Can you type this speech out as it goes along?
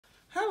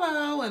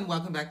Hello and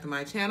welcome back to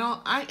my channel.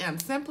 I am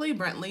Simply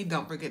Brentley.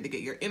 Don't forget to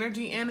get your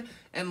energy in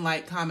and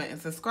like, comment,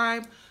 and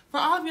subscribe. For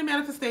all of your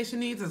manifestation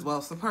needs as well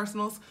as the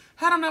personals,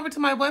 head on over to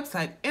my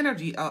website,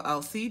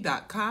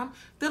 energyllc.com.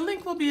 The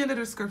link will be in the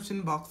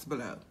description box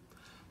below.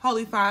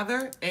 Holy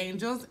Father,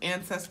 angels,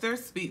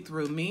 ancestors, speak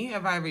through me.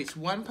 If I reach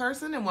one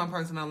person and one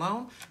person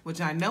alone,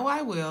 which I know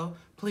I will,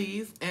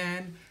 please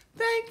and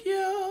thank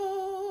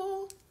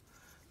you.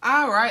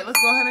 All right, let's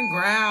go ahead and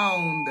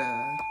ground.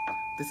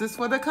 This is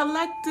for the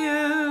collective.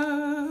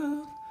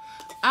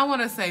 I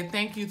want to say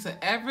thank you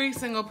to every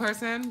single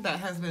person that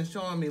has been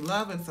showing me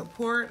love and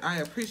support. I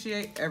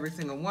appreciate every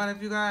single one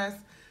of you guys.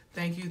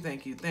 Thank you,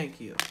 thank you, thank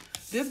you.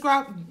 This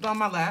dropped on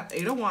my lap,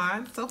 8 of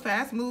Wands. So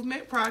fast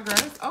movement,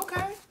 progress.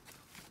 Okay.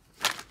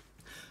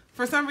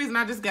 For some reason,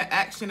 I just got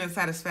action and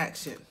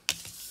satisfaction.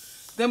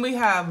 Then we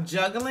have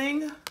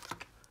juggling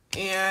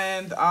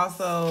and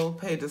also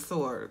Page of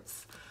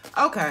Swords.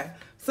 Okay.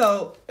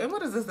 So, and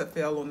what is this that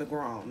fell on the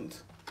ground?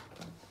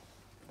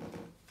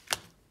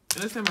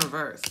 It's in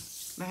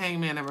reverse. The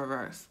Hangman in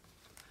reverse.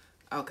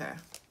 Okay.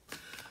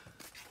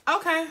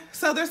 Okay,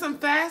 so there's some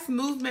fast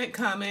movement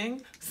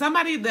coming.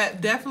 Somebody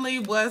that definitely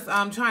was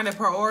trying to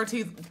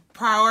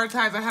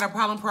prioritize or had a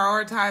problem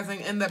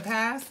prioritizing in the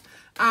past.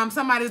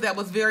 Somebody that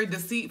was very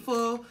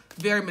deceitful,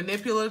 very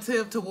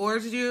manipulative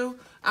towards you.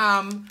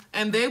 And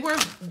they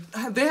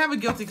have a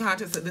guilty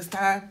conscience at this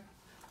time.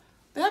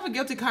 They have a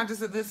guilty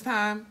conscience at this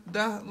time.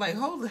 Like,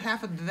 hold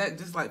half of the deck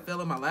just like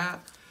fell in my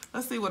lap.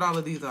 Let's see what all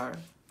of these are.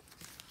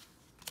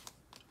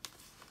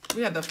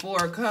 We had the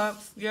 4 of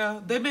Cups. Yeah,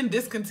 they've been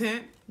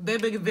discontent.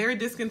 They've been very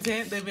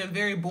discontent. They've been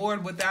very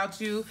bored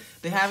without you.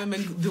 They haven't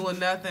been doing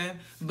nothing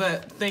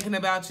but thinking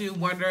about you,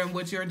 wondering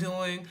what you're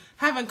doing,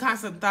 having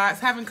constant thoughts,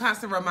 having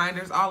constant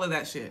reminders, all of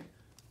that shit.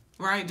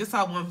 Right? Just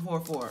saw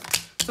 144.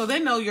 So they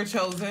know you're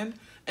chosen.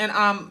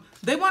 And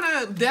they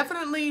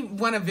definitely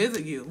want to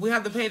visit you. We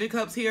have the Page of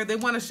Cups here. They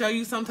want to show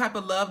you some type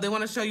of love. They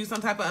want to show you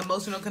some type of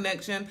emotional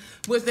connection,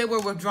 which they were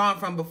withdrawn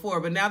from before.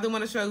 But now they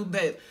want to show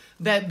you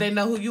that they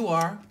know who you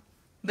are.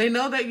 They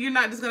know that you're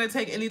not just going to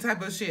take any type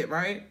of shit,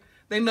 right?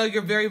 They know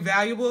you're very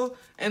valuable,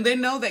 and they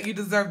know that you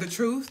deserve the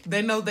truth.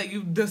 They know that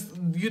you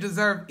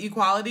deserve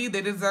equality.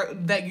 They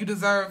deserve that you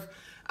deserve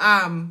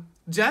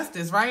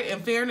justice, right?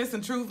 And fairness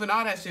and truth and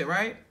all that shit,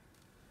 right?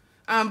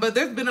 But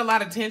there's been a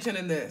lot of tension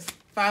in this.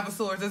 5 of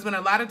Swords. There's been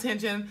a lot of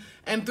tension,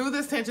 and through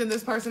this tension,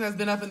 this person has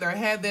been up in their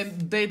head.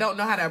 They don't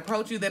know how to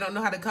approach you. They don't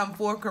know how to come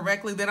forth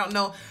correctly. They don't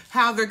know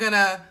how they're going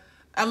to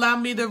allow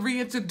me to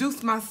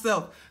reintroduce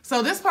myself.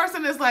 So this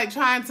person is like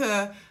trying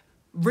to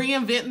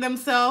reinvent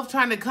themselves,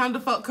 trying to come to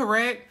fuck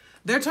correct.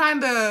 They're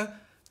trying to,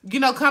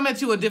 come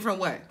at you a different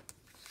way.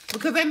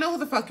 Because they know who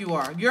the fuck you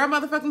are. You're a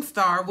motherfucking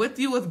star. With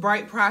you is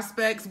bright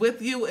prospects.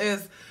 With you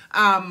is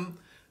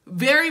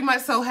very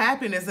much so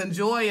happiness and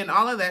joy and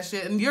all of that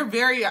shit. And you're a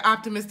very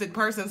optimistic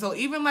person. So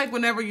even like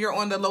whenever you're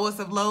on the lowest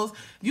of lows,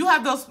 you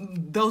have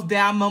those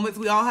down moments.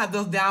 We all have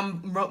those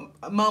down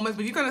moments,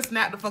 but you're going to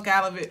snap the fuck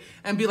out of it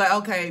and be like,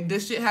 okay,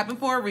 this shit happened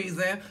for a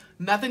reason.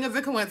 Nothing is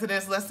a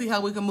coincidence. Let's see how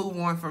we can move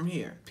on from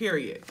here,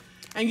 period.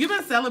 And you've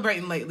been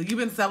celebrating lately.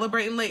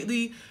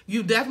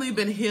 You've definitely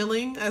been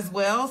healing as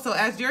well. So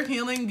as you're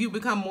healing, you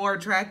become more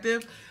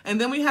attractive. And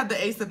then we have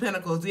the Ace of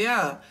Pentacles.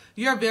 Yeah,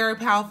 you're a very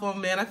powerful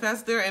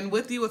manifester. And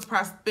with you is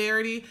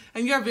prosperity.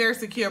 And you're a very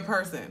secure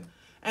person.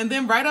 And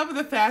then right over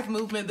the fast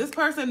movement, this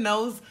person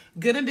knows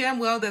good and damn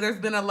well that there's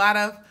been a lot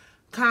of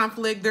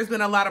conflict. There's been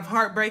a lot of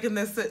heartbreak in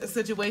this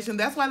situation.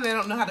 That's why they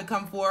don't know how to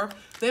come forth.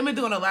 They've been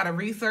doing a lot of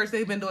research.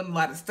 They've been doing a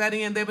lot of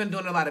studying. They've been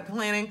doing a lot of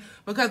planning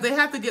because they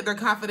have to get their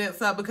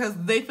confidence up because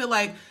they feel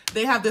like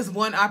they have this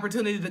one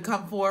opportunity to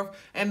come forth,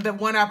 and the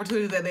one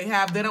opportunity that they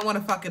have, they don't want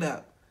to fuck it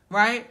up,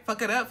 right?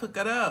 Fuck it up, fuck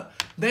it up.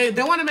 They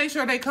want to make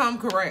sure they come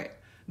correct.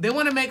 They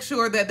want to make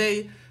sure that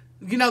they,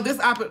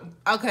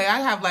 okay, I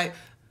have like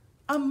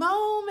a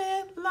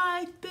moment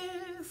like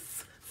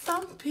this.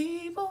 Some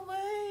people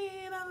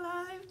wait a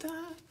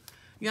lifetime.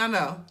 Y'all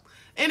know.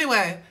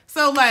 Anyway,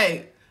 so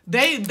like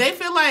they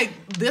feel like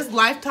this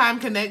lifetime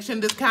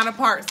connection, this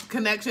counterparts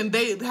connection,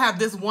 they have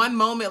this one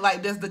moment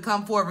like this to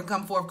come forth and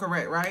come forth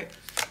correct, right?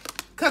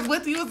 Because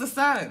with you is the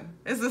sun.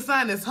 It's the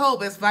sun, it's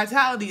hope, it's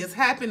vitality, it's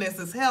happiness,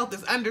 it's health,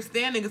 it's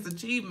understanding, it's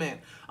achievement.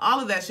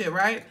 All of that shit,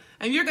 right?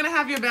 And you're going to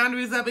have your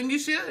boundaries up, and you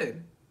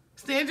should.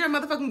 Stand your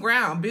motherfucking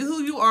ground. Be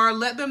who you are.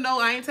 Let them know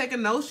I ain't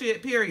taking no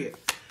shit, period.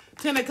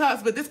 10 of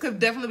Cups, but this could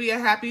definitely be a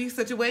happy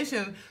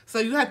situation. So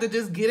you have to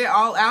just get it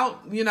all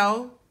out,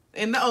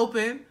 in the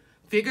open,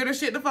 figure the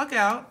shit the fuck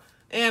out,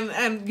 and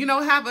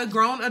have a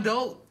grown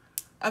adult,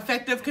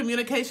 effective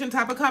communication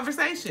type of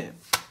conversation.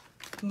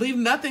 Leave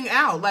nothing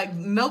out. Like,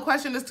 no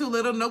question is too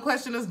little. No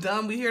question is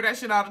dumb. We hear that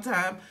shit all the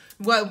time.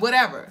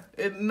 Whatever.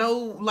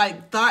 No,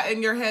 like, thought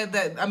in your head,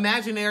 that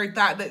imaginary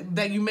thought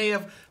that you may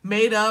have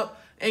made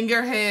up in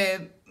your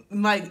head,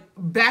 like,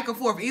 back and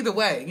forth either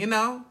way,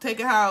 Take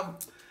it how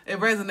it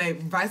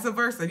resonates, vice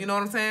versa, you know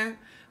what I'm saying?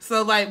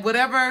 So, like,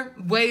 whatever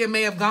way it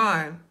may have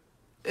gone,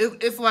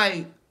 it's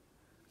like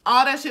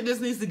all that shit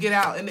just needs to get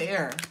out in the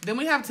air. Then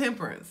we have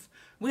Temperance.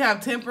 We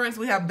have temperance.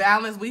 We have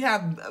balance. We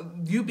have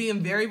you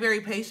being very, very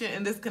patient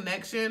in this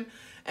connection.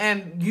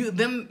 And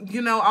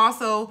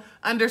also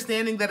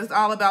understanding that it's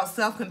all about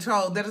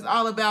self-control, that it's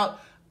all about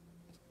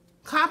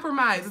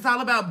compromise. It's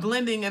all about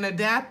blending and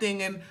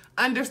adapting and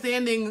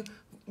understanding,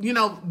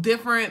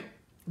 different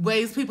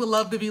ways people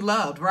love to be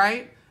loved,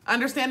 right?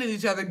 Understanding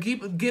each other,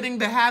 getting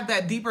to have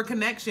that deeper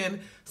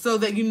connection so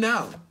that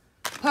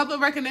Public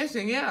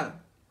recognition, yeah.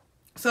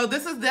 So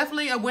this is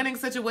definitely a winning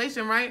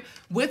situation, right?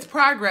 With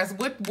progress,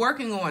 with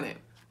working on it,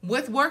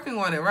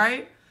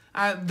 right?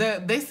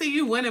 They see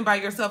you winning by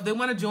yourself. They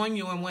want to join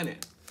you and win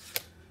it.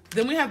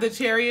 Then we have the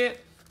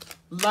Chariot,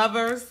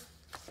 Lovers,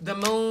 the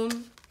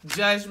Moon,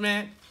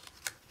 Judgment,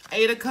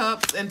 8 of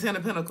Cups, and 10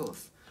 of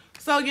Pentacles.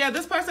 So yeah,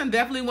 this person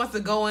definitely wants to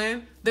go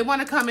in. They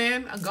want to come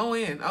in, go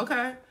in,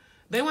 okay?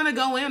 They want to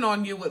go in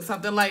on you with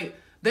something like,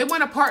 they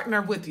want to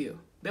partner with you.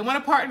 They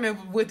want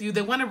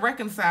to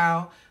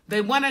reconcile.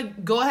 They want to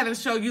go ahead and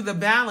show you the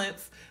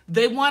balance.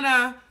 They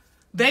know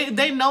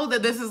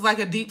that this is like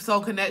a deep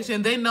soul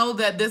connection. They know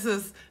that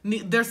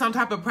there's some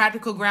type of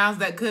practical grounds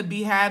that could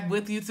be had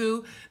with you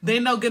two. They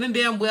know good and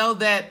damn well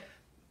that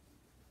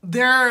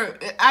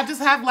I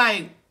just have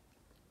like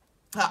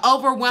an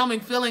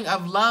overwhelming feeling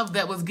of love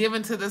that was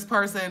given to this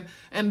person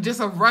and just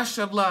a rush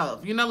of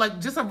love,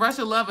 just a rush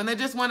of love. And they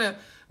just want to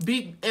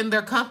be in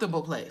their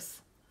comfortable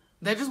place.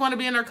 They just want to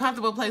be in their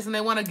comfortable place and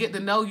they want to get to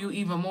know you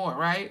even more,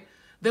 right?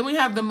 Then we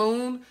have the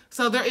Moon.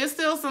 So there is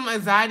still some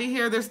anxiety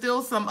here. There's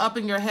still some up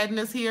in your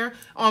headness here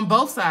on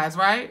both sides,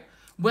 right?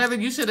 Whether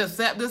you should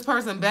accept this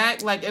person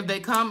back, like if they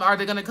come, are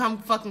they going to come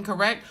fucking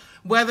correct?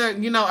 Whether,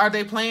 are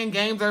they playing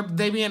games? Are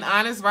they being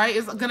honest, right?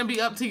 It's going to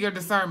be up to your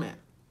discernment.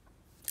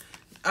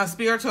 A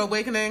spiritual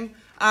awakening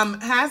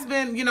has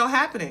been,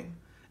 happening.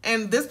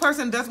 And this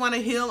person does want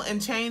to heal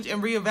and change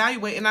and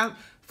reevaluate. And I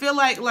feel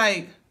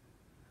like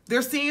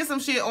they're seeing some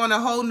shit on a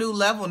whole new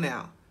level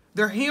now.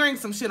 They're hearing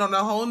some shit on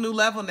a whole new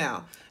level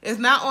now. It's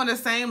not on the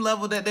same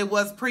level that it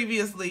was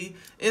previously.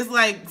 It's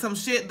like some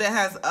shit that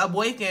has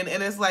awakened,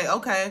 and it's like,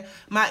 okay,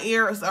 my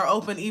ears are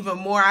open even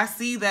more. I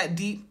see that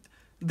deep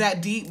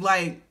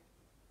like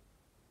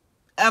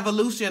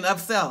evolution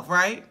of self,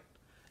 right?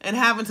 And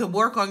having to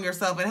work on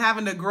yourself and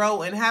having to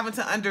grow and having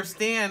to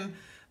understand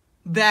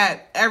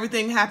that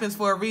everything happens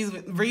for a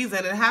reason,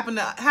 and having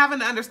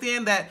to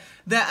understand that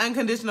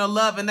unconditional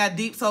love and that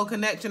deep soul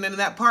connection and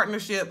that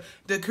partnership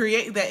to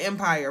create that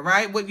empire,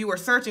 right? What you were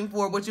searching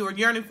for, what you were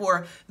yearning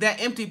for,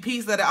 that empty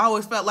piece that it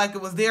always felt like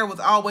it was there was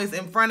always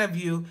in front of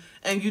you,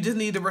 and you just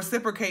need to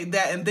reciprocate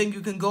that, and then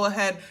you can go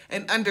ahead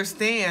and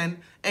understand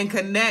and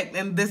connect,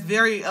 and this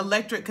very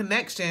electric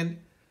connection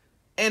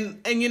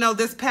and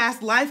this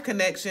past life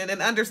connection,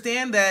 and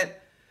understand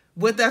that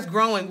with us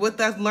growing,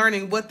 with us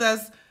learning, with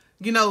us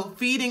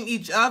feeding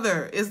each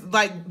other is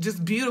like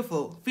just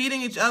beautiful.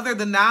 Feeding each other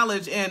the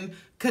knowledge and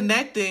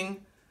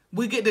connecting,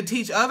 we get to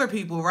teach other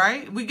people,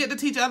 right? We get to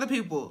teach other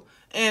people.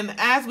 And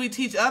as we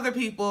teach other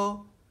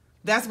people,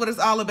 that's what it's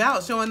all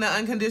about, showing the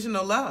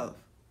unconditional love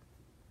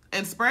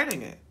and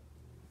spreading it.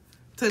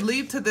 To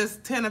lead to this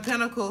 10 of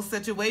Pentacles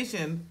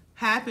situation,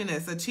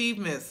 happiness,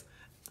 achievements,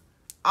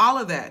 all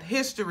of that,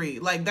 history,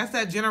 like that's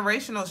that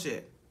generational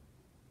shit.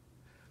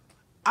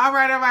 All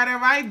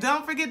right.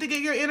 Don't forget to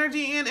get your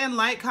energy in and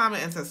like,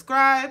 comment, and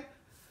subscribe.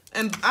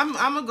 And I'm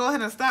going to go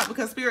ahead and stop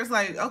because Spirit's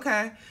like,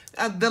 okay.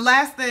 The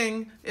last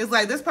thing is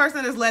like this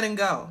person is letting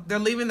go. They're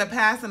leaving the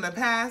past in the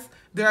past.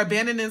 They're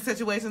abandoning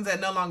situations that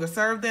no longer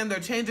serve them. They're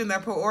changing their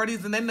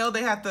priorities, and they know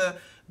they have to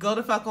go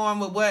the fuck on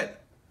with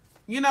what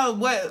they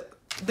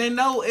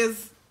know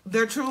is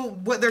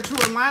what they're true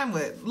in line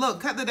with. Look,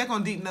 cut the deck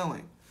on deep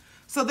knowing.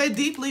 So they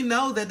deeply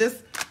know that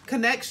this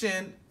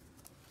connection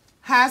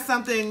has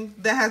something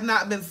that has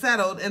not been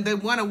settled, and they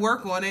want to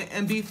work on it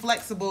and be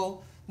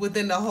flexible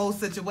within the whole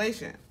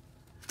situation.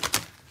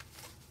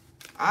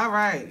 All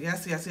right.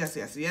 Yes.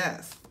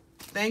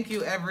 Thank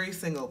you, every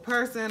single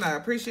person. I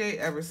appreciate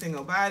every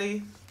single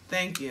body.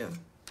 Thank you.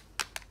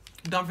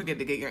 Don't forget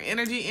to get your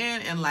energy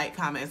in and like,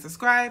 comment, and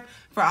subscribe.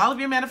 For all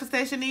of your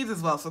manifestation needs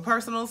as well as for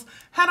personals,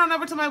 head on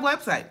over to my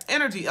website,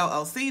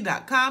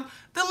 energyllc.com.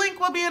 The link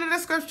will be in the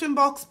description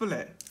box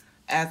below.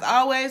 As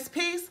always,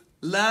 peace,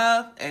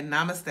 love, and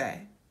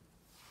namaste.